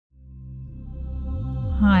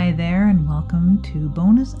Hi there, and welcome to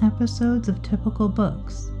bonus episodes of Typical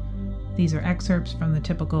Books. These are excerpts from the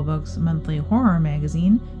Typical Books monthly horror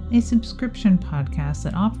magazine, a subscription podcast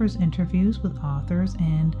that offers interviews with authors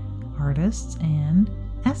and artists and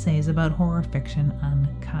essays about horror fiction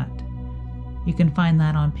uncut. You can find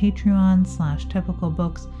that on Patreon/Typical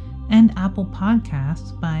Books and Apple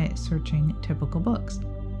Podcasts by searching Typical Books.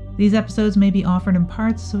 These episodes may be offered in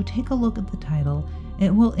parts, so take a look at the title.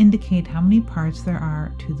 It will indicate how many parts there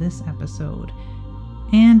are to this episode.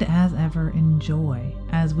 And as ever, enjoy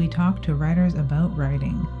as we talk to writers about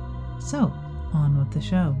writing. So, on with the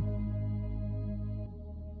show.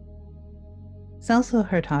 Celso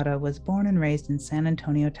Hurtado was born and raised in San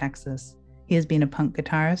Antonio, Texas. He has been a punk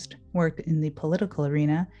guitarist, worked in the political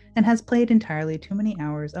arena, and has played entirely too many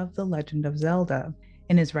hours of The Legend of Zelda.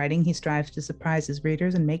 In his writing, he strives to surprise his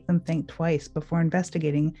readers and make them think twice before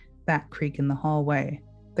investigating that creak in the hallway.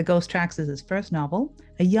 The Ghost Tracks is his first novel,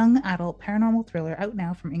 a young adult paranormal thriller out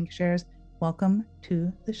now from Inkshares. Welcome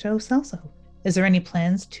to the show, Celso. Is there any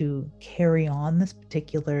plans to carry on this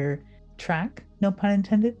particular track? No pun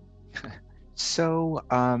intended? So,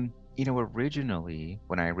 originally,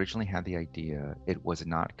 when I originally had the idea, it was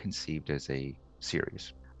not conceived as a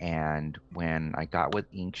series. And when I got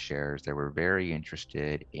with Inkshares, they were very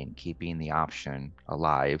interested in keeping the option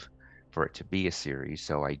alive for it to be a series.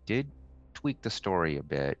 So I did tweak the story a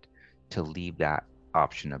bit to leave that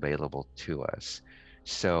option available to us.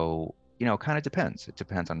 So, it kind of depends. It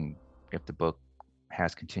depends on if the book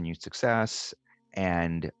has continued success.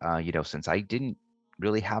 And, since I didn't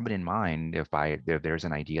really have it in mind, if there's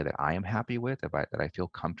an idea that I am happy with, that I feel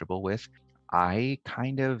comfortable with, I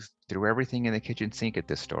kind of threw everything in the kitchen sink at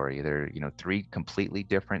this story. There, three completely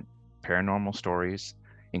different paranormal stories,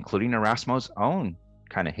 including Erasmo's own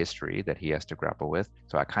kind of history that he has to grapple with.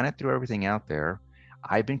 So I kind of threw everything out there.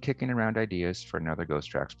 I've been kicking around ideas for another Ghost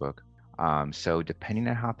Tracks book. So depending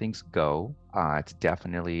on how things go, it's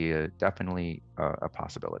definitely a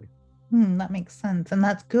possibility. That makes sense. And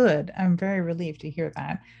that's good. I'm very relieved to hear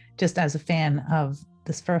that, just as a fan of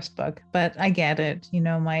this first book. But I get it.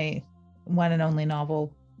 My one and only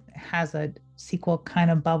novel has a sequel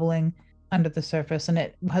kind of bubbling under the surface, and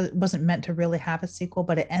it wasn't meant to really have a sequel,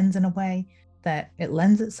 but it ends in a way that it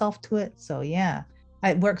lends itself to it. So yeah,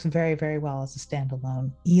 it works very, very well as a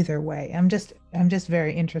standalone either way. I'm just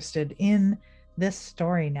very interested in this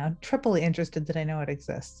story now, triply interested that I know it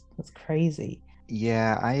exists. That's crazy.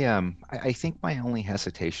 Yeah, I think my only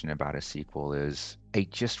hesitation about a sequel is I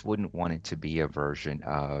just wouldn't want it to be a version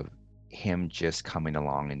of him just coming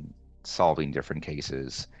along and solving different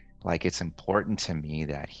cases. Like, it's important to me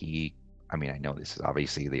that I know this is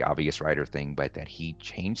obviously the obvious writer thing, but that he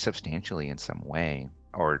changed substantially in some way,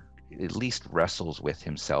 or at least wrestles with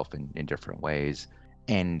himself in different ways.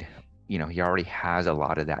 And, he already has a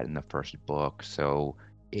lot of that in the first book. So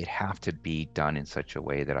it have to be done in such a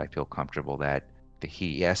way that I feel comfortable that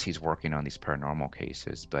he's working on these paranormal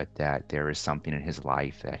cases, but that there is something in his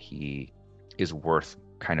life that he is worth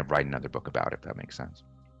kind of writing another book about, if that makes sense.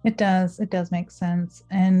 It does make sense.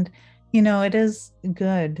 And it is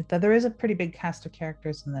good that there is a pretty big cast of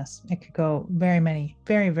characters in this. It could go very many,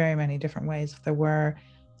 very, very many different ways if there were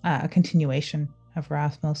a continuation of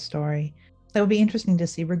Rasmus's story. That would be interesting to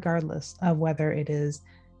see, regardless of whether it is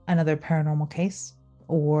another paranormal case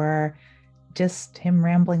or just him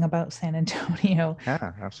rambling about San Antonio.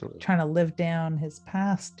 Yeah, absolutely. Trying to live down his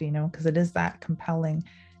past, because it is that compelling.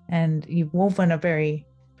 And you've woven a very,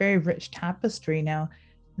 very rich tapestry. Now,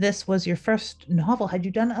 this was your first novel. Had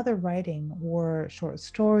you done other writing or short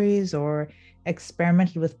stories or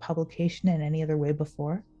experimented with publication in any other way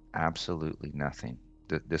before? Absolutely nothing.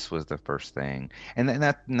 This was the first thing. And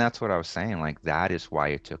that's what I was saying. Like, that is why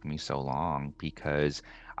it took me so long, because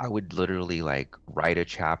I would literally like write a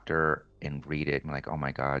chapter and read it and like, oh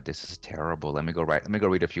my God, this is terrible. Let me go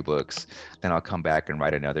read a few books. Then I'll come back and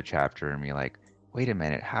write another chapter and be like, wait a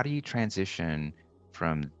minute, how do you transition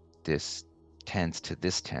from this tense to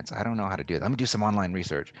this tense? I don't know how to do it. Let me do some online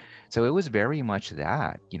research. So it was very much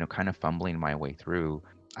that, kind of fumbling my way through.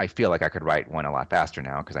 I feel like I could write one a lot faster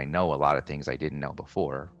now because I know a lot of things I didn't know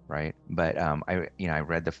before, right? But I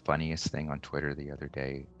read the funniest thing on Twitter the other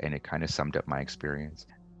day, and it kind of summed up my experience.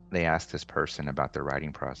 They asked this person about their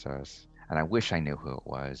writing process, and I wish I knew who it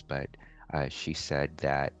was, but she said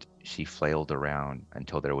that she flailed around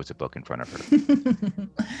until there was a book in front of her.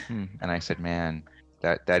 And I said, man,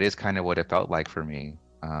 that is kind of what it felt like for me.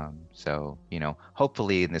 So,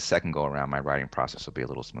 hopefully in the second go around, my writing process will be a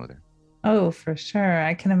little smoother. Oh, for sure.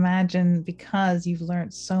 I can imagine, because you've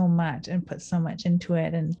learned so much and put so much into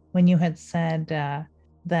it. And when you had said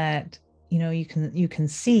that, you can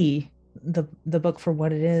see the book for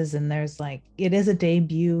what it is, and there's like it is a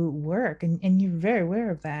debut work, and you're very aware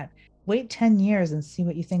of that. Wait 10 years and see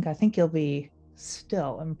what you think. I think you'll be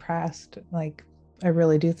still impressed. Like, I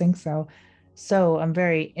really do think so. So I'm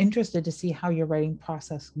very interested to see how your writing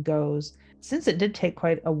process goes. Since it did take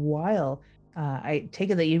quite a while, I take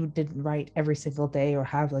it that you didn't write every single day or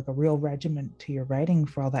have like a real regiment to your writing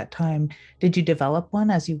for all that time. Did you develop one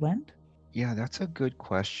as you went? Yeah, that's a good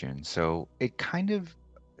question. So it kind of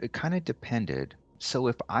depended. So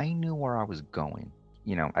if I knew where I was going,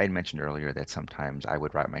 I had mentioned earlier that sometimes I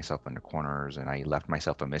would write myself into corners and I left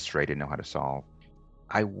myself a mystery I didn't know how to solve.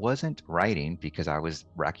 I wasn't writing because I was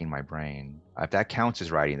racking my brain. If that counts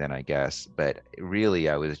as writing, then I guess. But really,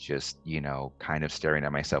 I was just, kind of staring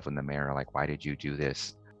at myself in the mirror, like, why did you do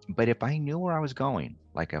this? But if I knew where I was going,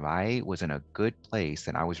 like if I was in a good place,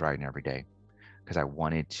 then I was writing every day because I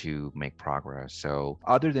wanted to make progress. So,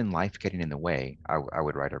 other than life getting in the way, I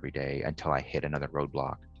would write every day until I hit another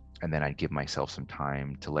roadblock. And then I'd give myself some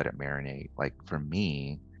time to let it marinate. Like for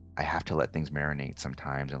me, I have to let things marinate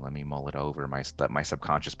sometimes and let me mull it over, let my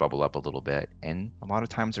subconscious bubble up a little bit. And a lot of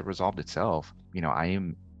times it resolved itself. I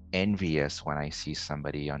am envious when I see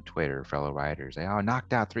somebody on Twitter, fellow writers, say, "Oh, I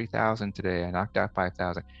knocked out 3,000 today. I knocked out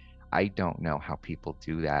 5,000." I don't know how people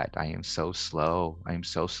do that. I am so slow. I am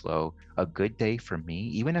so slow. A good day for me,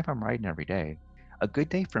 even if I'm writing every day, a good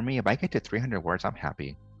day for me, if I get to 300 words, I'm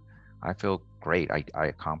happy. I feel great. I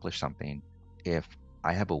accomplished something. If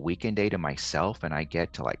I have a weekend day to myself and I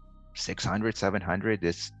get to like 600, 700,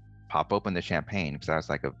 this pop open the champagne because that's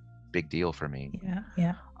like a big deal for me. Yeah,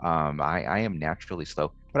 yeah. I am naturally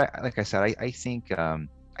slow, but like I said, I think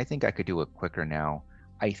I could do it quicker now.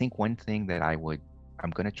 I think one thing that I'm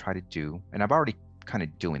going to try to do, and I've already kind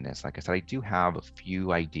of doing this. Like I said, I do have a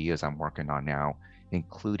few ideas I'm working on now,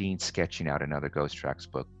 including sketching out another Ghost Tracks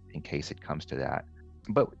book in case it comes to that.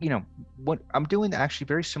 But what I'm doing actually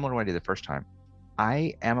very similar to what I did the first time.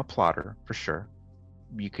 I am a plotter for sure.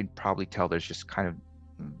 You can probably tell there's just kind of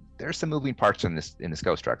there's some moving parts in this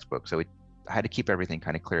Ghost Tracks book, so I had to keep everything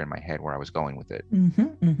kind of clear in my head where I was going with it.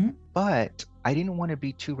 But I didn't want to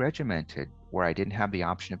be too regimented where I didn't have the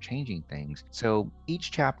option of changing things. So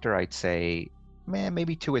each chapter, I'd say, man,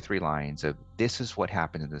 maybe 2 or 3 lines of this is what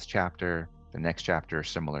happened in this chapter. The next chapter,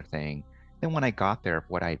 similar thing. Then when I got there, if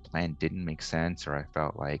what I had planned didn't make sense, or I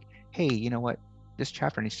felt like, hey, you know what? This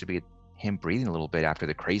chapter needs to be him breathing a little bit after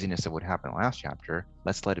the craziness of what happened last chapter.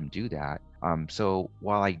 Let's let him do that. So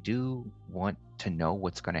while I do want to know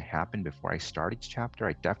what's going to happen before I start each chapter,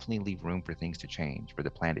 I definitely leave room for things to change, for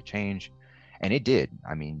the plan to change. And it did.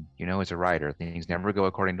 I mean, as a writer, things never go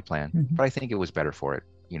according to plan, but I think it was better for it,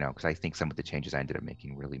 because I think some of the changes I ended up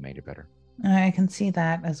making really made it better. I can see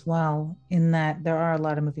that as well, in that there are a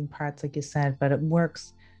lot of moving parts, like you said, but it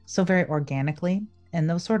works so very organically. And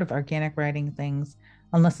those sort of organic writing things,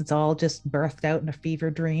 unless it's all just birthed out in a fever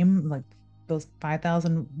dream, like those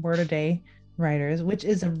 5,000 word a day writers, which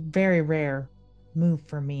is a very rare move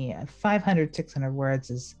for me. 500, 600 words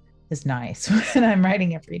is nice when I'm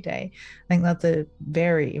writing every day. I think that's a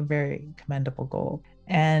very, very commendable goal.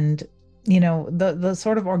 And the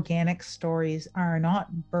sort of organic stories are not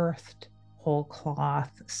birthed whole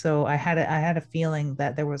cloth. So I had a feeling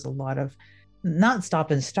that there was a lot of not stop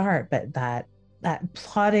and start, but that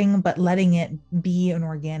plotting, but letting it be an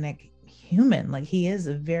organic human. Like he is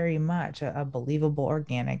very much a believable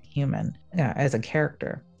organic human as a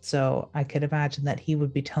character. So I could imagine that he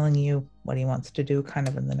would be telling you what he wants to do kind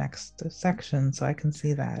of in the next section. So I can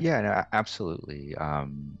see that. Yeah, no, absolutely.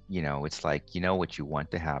 It's like what you want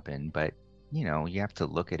to happen, but you have to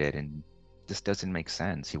look at it and this doesn't make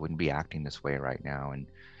sense. He wouldn't be acting this way right now, and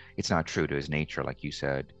it's not true to his nature, like you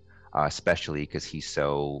said, especially because he's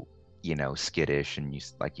so skittish, and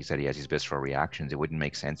like you said, he has these visceral reactions. It wouldn't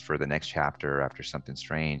make sense for the next chapter after something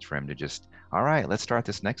strange for him to just, all right, let's start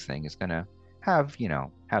this next thing. It's gonna have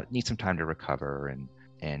need some time to recover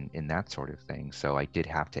and that sort of thing. So I did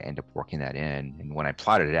have to end up working that in. And when I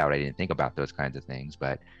plotted it out, I didn't think about those kinds of things,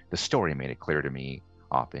 but the story made it clear to me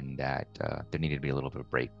often that there needed to be a little bit of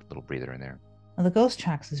break, a little breather in there. Well, the Ghost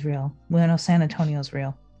Tracks is real. We know San Antonio's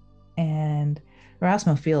real. And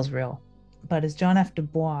Erasmo feels real. But is John F. Du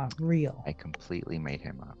Bois real? I completely made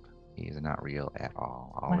him up. He is not real at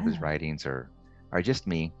all. All Wow. of his writings are just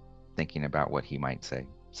me thinking about what he might say.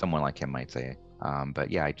 Someone like him might say it.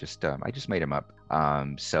 But yeah, I just made him up.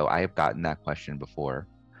 So I have gotten that question before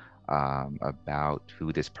about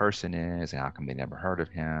who this person is and how come they never heard of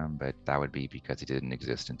him. But that would be because he didn't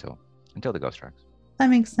exist until the Ghost Tracks. That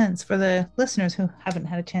makes sense. For the listeners who haven't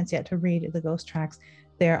had a chance yet to read the Ghost Tracks,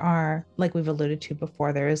 there are, like we've alluded to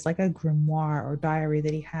before, there is like a grimoire or diary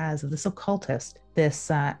that he has of this occultist,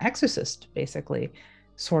 this exorcist, basically,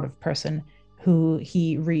 sort of person who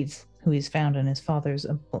he reads, who he's found in his father's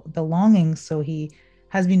belongings. So he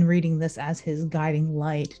has been reading this as his guiding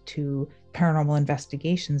light to paranormal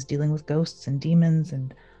investigations, dealing with ghosts and demons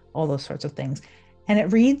and all those sorts of things. And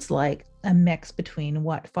it reads like a mix between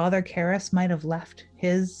what Father Karras might have left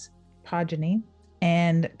his progeny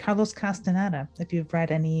and Carlos Castaneda. If you've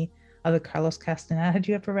read any other Carlos Castaneda, had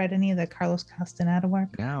you ever read any of the Carlos Castaneda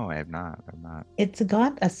work? No, I have not. I've not. It's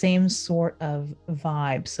got a same sort of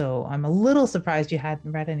vibe. So I'm a little surprised you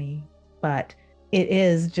hadn't read any, but it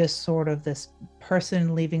is just sort of this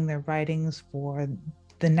person leaving their writings for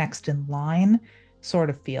the next in line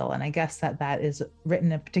sort of feel. And I guess that is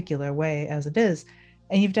written a particular way as it is.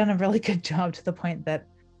 And you've done a really good job, to the point that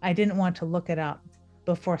I didn't want to look it up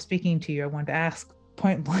before speaking to you. I wanted to ask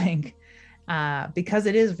point blank, because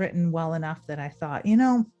it is written well enough that I thought,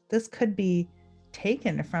 this could be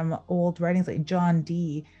taken from old writings. Like John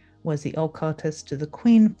Dee was the occultist to the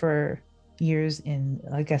Queen for years in,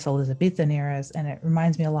 I guess, Elizabethan eras, and it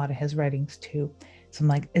reminds me a lot of his writings too. So I'm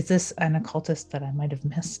like, is this an occultist that I might have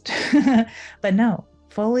missed? But no,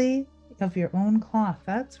 fully of your own cloth.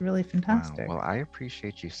 That's really fantastic. Wow. Well, I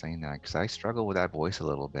appreciate you saying that, because I struggle with that voice a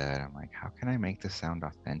little bit. I'm like, how can I make this sound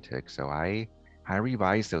authentic? So I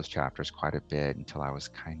revised those chapters quite a bit until I was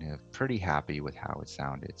kind of pretty happy with how it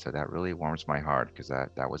sounded. So that really warms my heart, because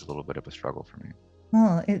that was a little bit of a struggle for me.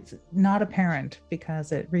 Well, it's not apparent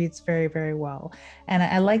because it reads very, very well. And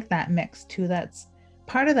I like that mix too. That's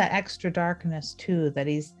part of that extra darkness too, that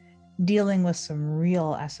he's dealing with some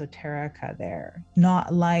real esoterica there.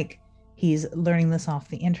 Not like he's learning this off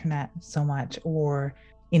the internet so much, or,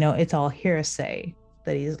 it's all hearsay,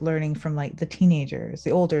 that he's learning from like the teenagers,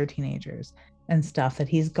 the older teenagers and stuff, that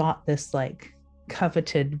he's got this like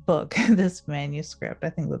coveted book, this manuscript. I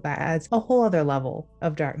think that adds a whole other level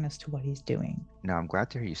of darkness to what he's doing. No, I'm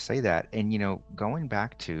glad to hear you say that. And going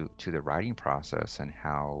back to the writing process and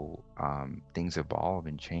how things evolve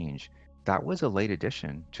and change, that was a late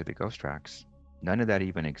addition to the Ghost Tracks. None of that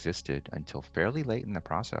even existed until fairly late in the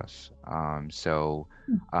process.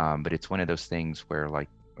 But it's one of those things where, like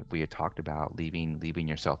we had talked about, leaving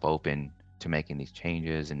yourself open to making these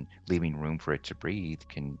changes and leaving room for it to breathe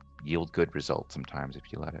can yield good results sometimes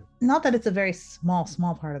if you let it. Not that it's a very small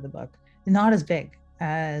part of the book, not as big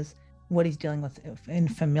as what he's dealing with in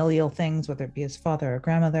familial things, whether it be his father or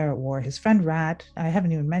grandmother or his friend Rat. I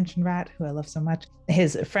haven't even mentioned Rat, who I love so much.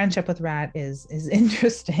 His friendship with Rat is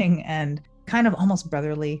interesting and kind of almost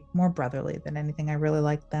brotherly, more brotherly than anything. I really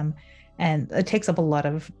like them. And it takes up a lot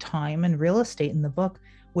of time and real estate in the book,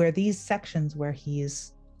 where these sections where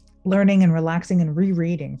he's learning and relaxing and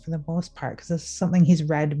rereading, for the most part, because this is something he's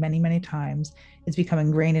read many, many times. It's become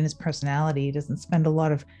ingrained in his personality. He doesn't spend a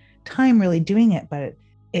lot of time really doing it, but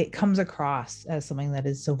it comes across as something that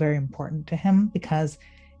is so very important to him, because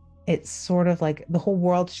it's sort of like the whole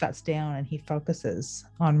world shuts down and he focuses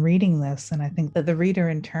on reading this. And I think that the reader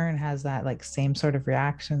in turn has that like same sort of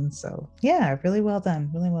reaction. So yeah, really well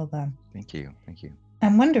done. Really well done. Thank you.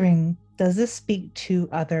 I'm wondering, does this speak to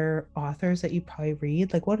other authors that you probably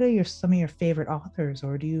read? Like, what are some of your favorite authors,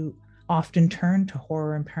 or do you often turn to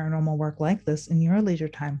horror and paranormal work like this in your leisure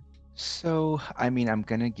time? So, I'm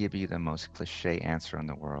going to give you the most cliche answer in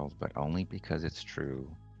the world, but only because it's true.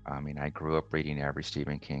 I grew up reading every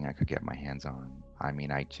Stephen King I could get my hands on. I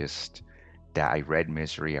read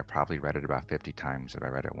Misery. I probably read it about 50 times if I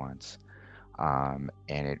read it once. And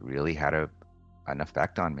it really had an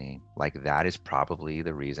effect on me. Like, that is probably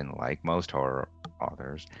the reason, like most horror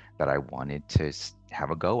authors, that I wanted to have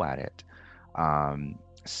a go at it.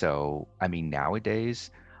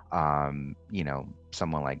 Nowadays,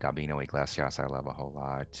 someone like Gabino Iglesias, I love a whole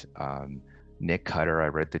lot. Nick Cutter, I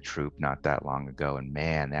read The Troop not that long ago, and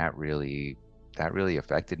man, that really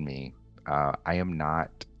affected me.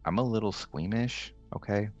 I'm a little squeamish,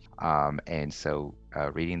 okay? And so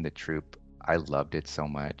reading The Troop, I loved it so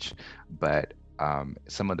much, but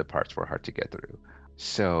some of the parts were hard to get through.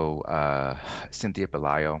 So Cynthia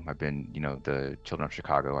Pelayo, I've been, The Children of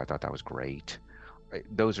Chicago, I thought that was great.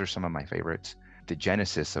 Those are some of my favorites. The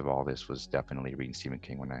genesis of all this was definitely reading Stephen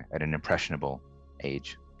King when at an impressionable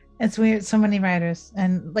age. It's weird. So many writers,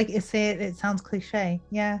 and like you say, it sounds cliche.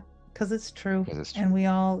 Yeah, because it's true. And we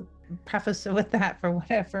all preface it with that for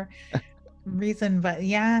whatever reason. But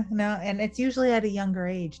yeah, no, and it's usually at a younger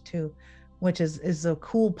age too, which is a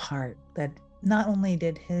cool part, that not only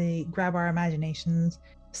did he grab our imaginations,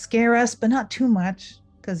 scare us, but not too much,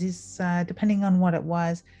 because he's depending on what it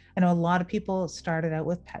was. I know a lot of people started out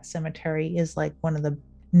with Pet Sematary is like one of the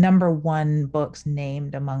number one books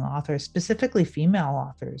named among authors, specifically female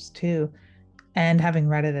authors too, and having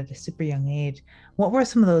read it at a super young age. What were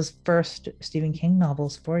some of those first Stephen King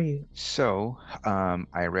novels for you? So,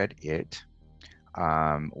 I read it,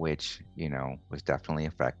 which, was definitely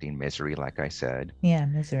affecting Misery, like I said. Yeah,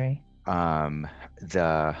 Misery. Um,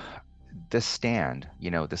 the the Stand,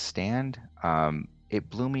 the Stand, it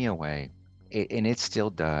blew me away. And it still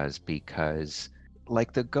does because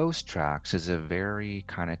like the Ghost Tracks is a very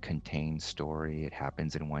kind of contained story. It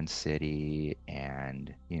happens in one city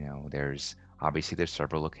and, there's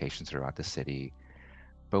several locations throughout the city.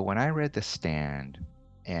 But when I read The Stand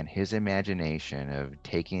and his imagination of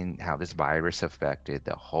taking how this virus affected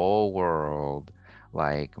the whole world,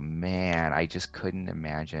 like, man, I just couldn't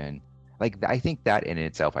imagine. Like, I think that in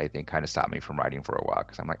itself, I think, kind of stopped me from writing for a while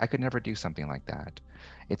because I'm like, I could never do something like that.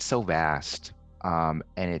 It's so vast. And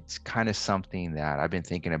it's kind of something that I've been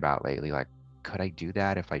thinking about lately. Like, could I do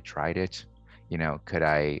that if I tried it? Could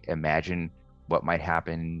I imagine what might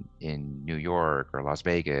happen in New York or Las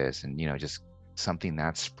Vegas and, just something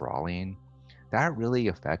that sprawling, that really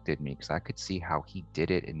affected me because I could see how he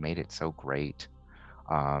did it and made it so great.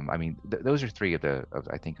 I mean, those are three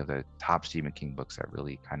I think of the top Stephen King books that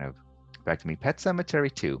really kind of affected me. Pet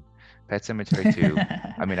Sematary too. Pet Sematary too.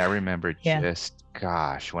 I mean, I remember Yeah. just,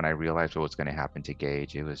 gosh, when I realized what was going to happen to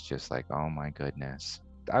Gage, it was just like, oh my goodness.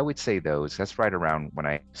 I would say those. That's right around when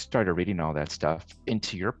I started reading all that stuff. And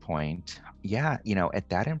to your point, yeah, at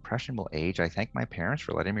that impressionable age, I thank my parents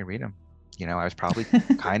for letting me read them. I was probably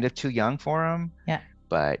kind of too young for them, Yeah.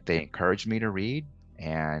 but they encouraged me to read.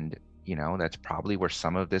 And, that's probably where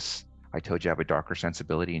some of this, I told you I have a darker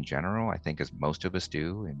sensibility in general, I think as most of us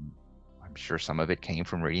do. And I'm sure some of it came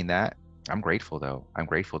from reading that. I'm grateful though.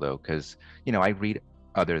 Because, I read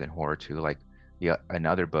other than horror too. Like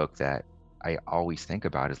another book that I always think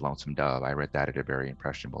about is Lonesome Dove. I read that at a very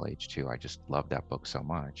impressionable age too. I just love that book so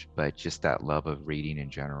much. But just that love of reading in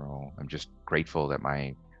general, I'm just grateful that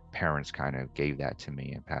my parents kind of gave that to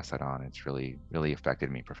me and passed that on. It's really, really affected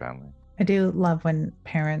me profoundly. I do love when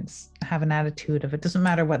parents have an attitude of it doesn't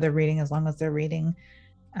matter what they're reading as long as they're reading.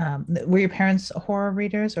 Were your parents horror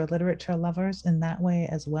readers or literature lovers in that way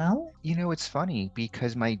as well? It's funny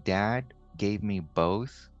because my dad gave me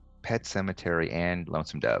both Pet Cemetery and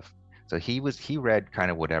Lonesome Dove. So he read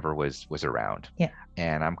kind of whatever was around. Yeah.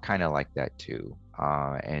 And I'm kind of like that too.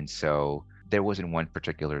 And so there wasn't one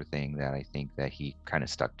particular thing that I think that he kind of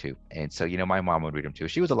stuck to. And so, my mom would read them too.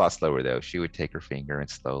 She was a lot slower though. She would take her finger and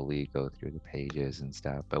slowly go through the pages and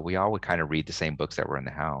stuff. But we all would kind of read the same books that were in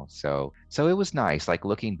the house. So it was nice. Like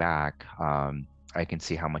looking back, I can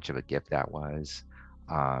see how much of a gift that was.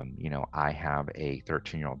 I have a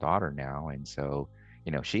 13-year-old daughter now, and so,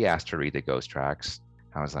 she asked to read the Ghost Tracks.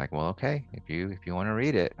 I was like, well, okay, if you want to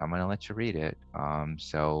read it, I'm gonna let you read it.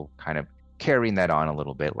 So kind of carrying that on a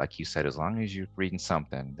little bit, like you said, as long as you're reading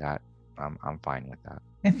something, that I'm fine with that.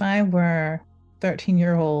 If I were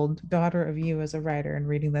 13-year-old daughter of you as a writer and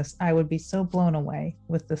reading this, I would be so blown away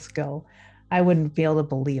with the skill. I wouldn't be able to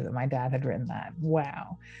believe that my dad had written that.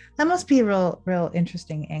 Wow. That must be a real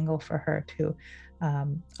interesting angle for her too.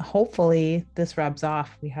 Hopefully this rubs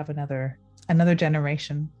off. We have another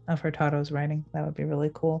generation of Hurtado's writing. That would be really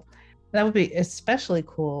cool. That would be especially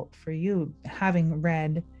cool for you having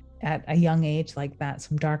read at a young age like that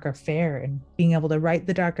some darker fare and being able to write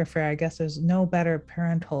the darker fare. I guess there's no better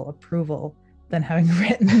parental approval than having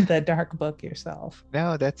written the dark book yourself.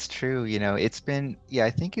 No, that's true. I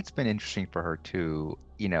think it's been interesting for her too.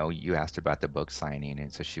 You asked about the book signing,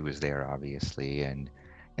 and so she was there, obviously. And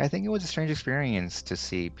I think it was a strange experience to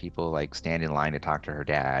see people like stand in line to talk to her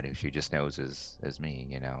dad, who she just knows as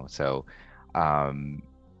me. So, um,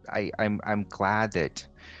 I'm glad that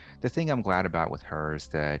the thing I'm glad about with her is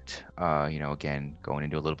that, again, going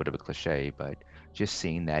into a little bit of a cliche, but just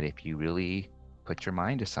seeing that if you really put your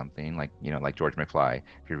mind to something, like George McFly,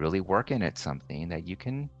 if you're really working at something, that you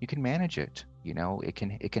can manage it. It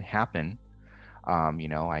can happen.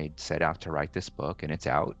 I set out to write this book and it's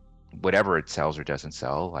out. Whatever it sells or doesn't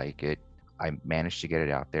sell, I managed to get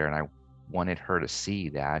it out there, and I wanted her to see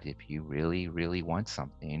that if you really, really want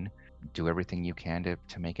something, do everything you can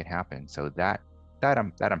to make it happen. So that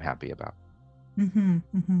I'm happy about.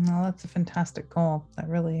 Well, that's a fantastic goal. That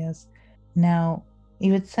really is. Now,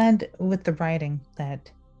 you had said with the writing that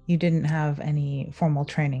you didn't have any formal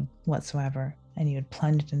training whatsoever, and you had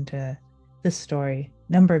plunged into this story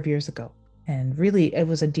a number of years ago. And really, it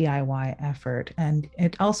was a DIY effort. And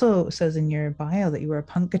it also says in your bio that you were a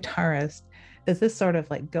punk guitarist. Is this sort of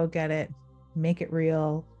like go get it, make it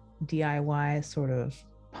real, DIY sort of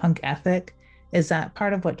punk ethic? Is that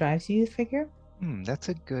part of what drives you, you figure? That's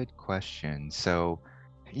a good question. So,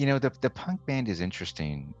 The punk band is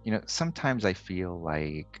interesting. Sometimes I feel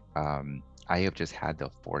like I have just had the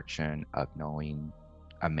fortune of knowing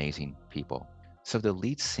amazing people. So the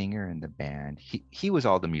lead singer in the band, he was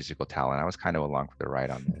all the musical talent. I was kind of along for the ride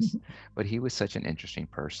on this, but he was such an interesting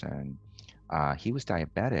person. He was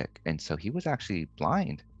diabetic, and so he was actually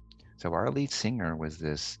blind. So our lead singer was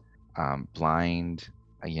this blind,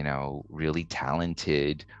 really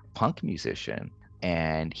talented punk musician.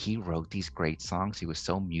 And he wrote these great songs. He was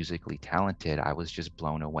so musically talented. I was just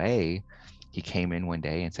blown away. He came in one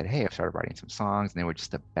day and said, "Hey, I've started writing some songs," and they were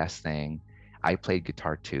just the best thing. I played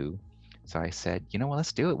guitar too. So I said, you know what,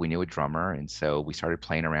 let's do it. We knew a drummer. And so we started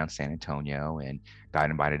playing around San Antonio and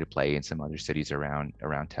got invited to play in some other cities around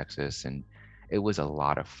Texas. And it was a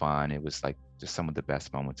lot of fun. It was like just some of the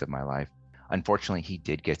best moments of my life. Unfortunately, he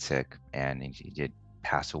did get sick and he did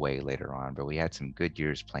pass away later on, but we had some good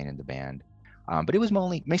years playing in the band. But it was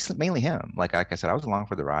mainly him. Like I said, I was along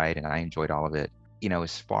for the ride and I enjoyed all of it.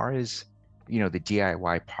 As far as, the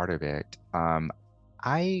DIY part of it,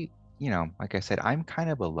 I, like I said, I'm kind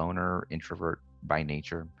of a loner introvert by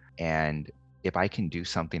nature. And if I can do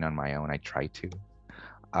something on my own, I try to.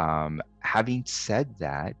 Having said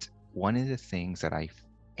that, one of the things that I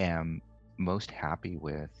am most happy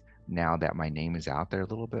with now that my name is out there a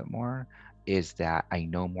little bit more is that I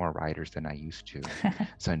know more writers than I used to.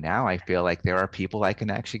 So now I feel like there are people I can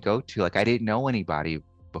actually go to. Like I didn't know anybody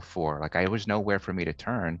before. Like I was nowhere for me to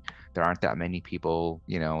turn. There aren't that many people,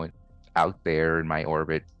 out there in my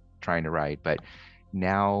orbit trying to write. But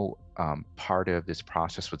now part of this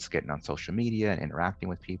process was getting on social media and interacting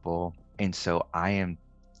with people. And so I am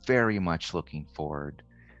very much looking forward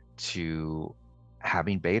to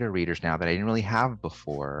having beta readers now that I didn't really have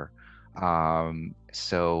before.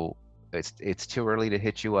 So it's too early to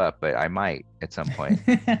hit you up, but I might at some point,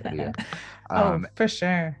 Lydia. Oh, Um, for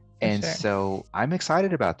sure. For and sure. so I'm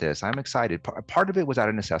excited about this. I'm excited. Part of it was out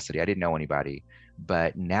of necessity. I didn't know anybody,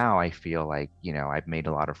 but now I feel like, I've made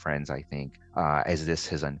a lot of friends, I think, as this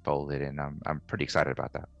has unfolded, and I'm pretty excited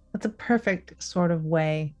about that. That's a perfect sort of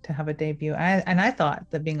way to have a debut. I thought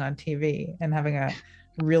that being on TV and having a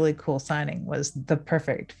really cool signing was the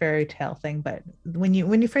perfect fairy tale thing. But when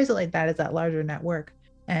you phrase it like that, it's that larger network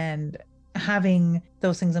and having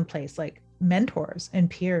those things in place, like mentors and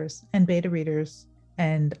peers and beta readers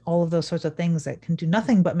and all of those sorts of things that can do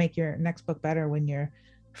nothing but make your next book better when your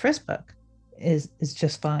first book is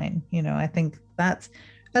just fine. I think that's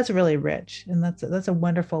really rich and that's a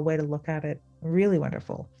wonderful way to look at it. Really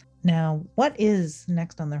wonderful. Now, what is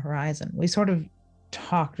next on the horizon? We sort of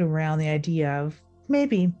talked around the idea of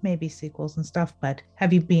maybe sequels and stuff, but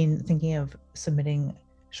have you been thinking of submitting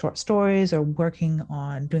short stories or working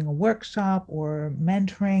on doing a workshop or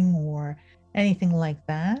mentoring or anything like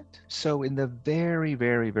that? So in the very,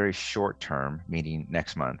 very, very short term, meaning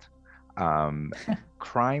next month, um,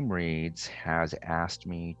 Crime Reads has asked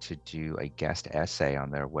me to do a guest essay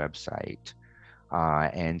on their website.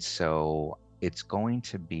 And so it's going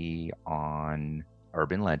to be on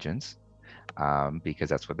urban legends, because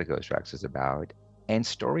that's what the Ghost Tracks is about, and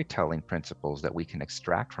storytelling principles that we can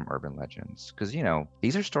extract from urban legends. Because,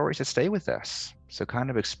 these are stories that stay with us. So kind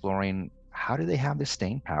of exploring, how do they have this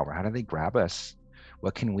staying power? How do they grab us?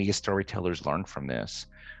 What can we as storytellers learn from this?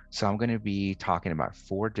 So I'm going to be talking about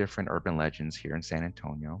 4 different urban legends here in San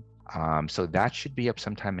Antonio. So that should be up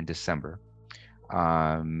sometime in December.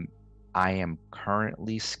 Um, I am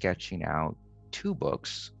currently sketching out 2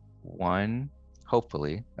 books. One,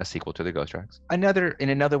 hopefully, a sequel to the Ghost Tracks. Another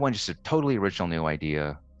one, just a totally original new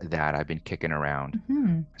idea that I've been kicking around.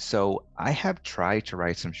 Hmm. So I have tried to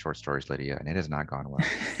write some short stories, Lydia, and it has not gone well.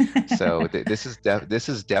 So this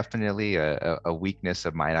is definitely a weakness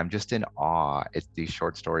of mine. I'm just in awe at these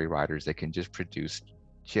short story writers that can just produce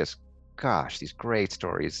these great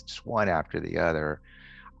stories, just one after the other.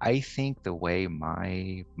 I think the way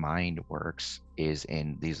my mind works is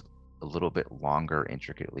in these a little bit longer,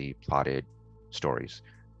 intricately plotted stories.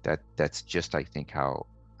 That's just, I think, how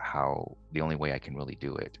the only way I can really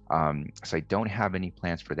do it. So I don't have any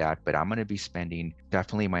plans for that, but I'm going to be spending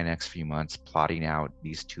definitely my next few months plotting out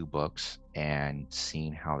these 2 books and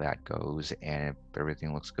seeing how that goes. And if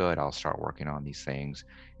everything looks good, I'll start working on these things,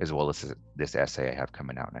 as well as this essay I have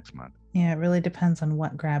coming out next month. Yeah, it really depends on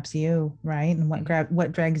what grabs you, right? And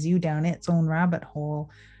what drags you down its own rabbit hole.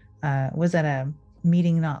 Was at a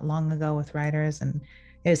meeting not long ago with writers, and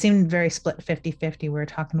it seemed very split 50-50. We were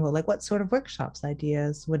talking about like what sort of workshops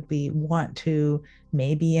ideas would we want to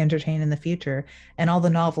maybe entertain in the future. And all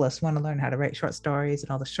the novelists want to learn how to write short stories,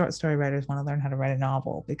 and all the short story writers want to learn how to write a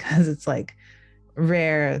novel, because it's like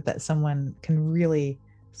rare that someone can really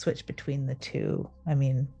switch between the two. I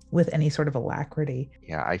mean, with any sort of alacrity.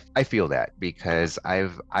 Yeah, I feel that because I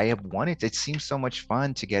have wanted, it seems so much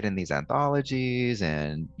fun to get in these anthologies,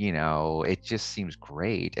 and it just seems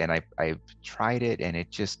great, and I've tried it and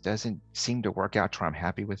it just doesn't seem to work out to where I'm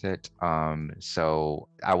happy with it. So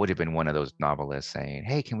I would have been one of those novelists saying,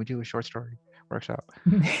 hey, can we do a short story workshop?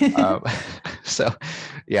 um, so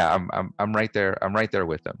yeah, I'm right there. I'm right there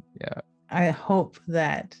with them. Yeah. I hope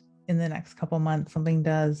that in the next couple months something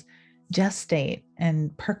does gestate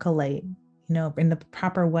and percolate, in the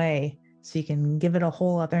proper way, so you can give it a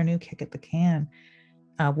whole other new kick at the can.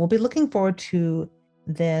 We'll be looking forward to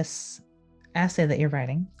this essay that you're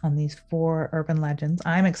writing on these 4 urban legends.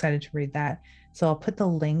 I'm excited to read that. So I'll put the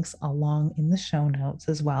links along in the show notes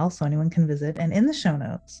as well, so anyone can visit. And in the show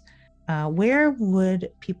notes, where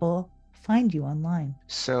would people find you online?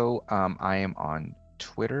 So I am on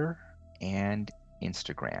Twitter and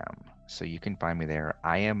Instagram. So you can find me there.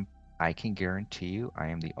 I can guarantee you I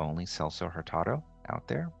am the only Celso Hurtado out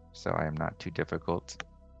there. So I am not too difficult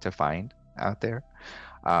to find out there.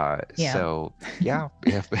 Yeah. So yeah,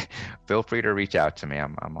 feel free to reach out to me.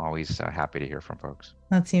 I'm always happy to hear from folks.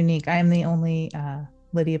 That's unique. I am the only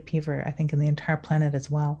Lydia Peaver, I think, in the entire planet as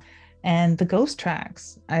well. And the Ghost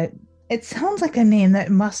Tracks, it sounds like a name that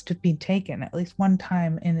must be taken at least one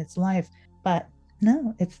time in its life, but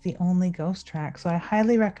no, it's the only Ghost Track. So I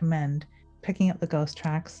highly recommend picking up the Ghost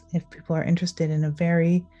Tracks if people are interested in a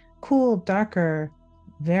very cool, darker,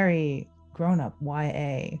 very grown-up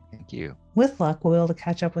YA. Thank you. With luck, we'll be able to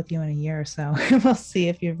catch up with you in a year or so. We'll see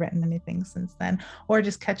if you've written anything since then, or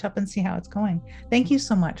just catch up and see how it's going. Thank you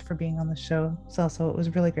so much for being on the show, Celso. It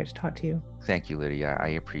was really great to talk to you. Thank you, Lydia. I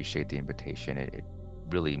appreciate the invitation. It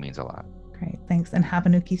really means a lot. Great. Thanks. And have a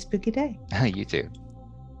nookie spooky day. You too.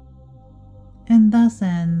 And thus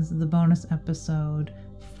ends the bonus episode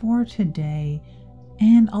for today.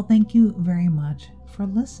 And I'll thank you very much for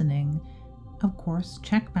listening. Of course,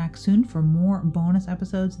 check back soon for more bonus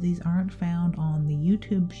episodes. These aren't found on the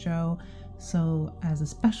YouTube show. So as a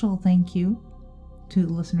special thank you to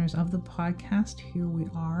listeners of the podcast, here we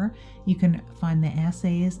are. You can find the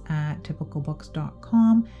essays at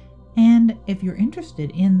typicalbooks.com. And if you're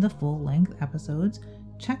interested in the full-length episodes,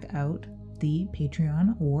 check out the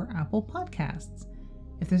Patreon or Apple Podcasts.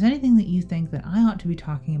 If there's anything that you think that I ought to be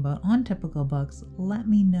talking about on Typical Books, let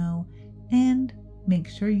me know, and make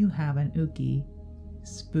sure you have an ookie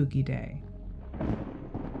spooky day.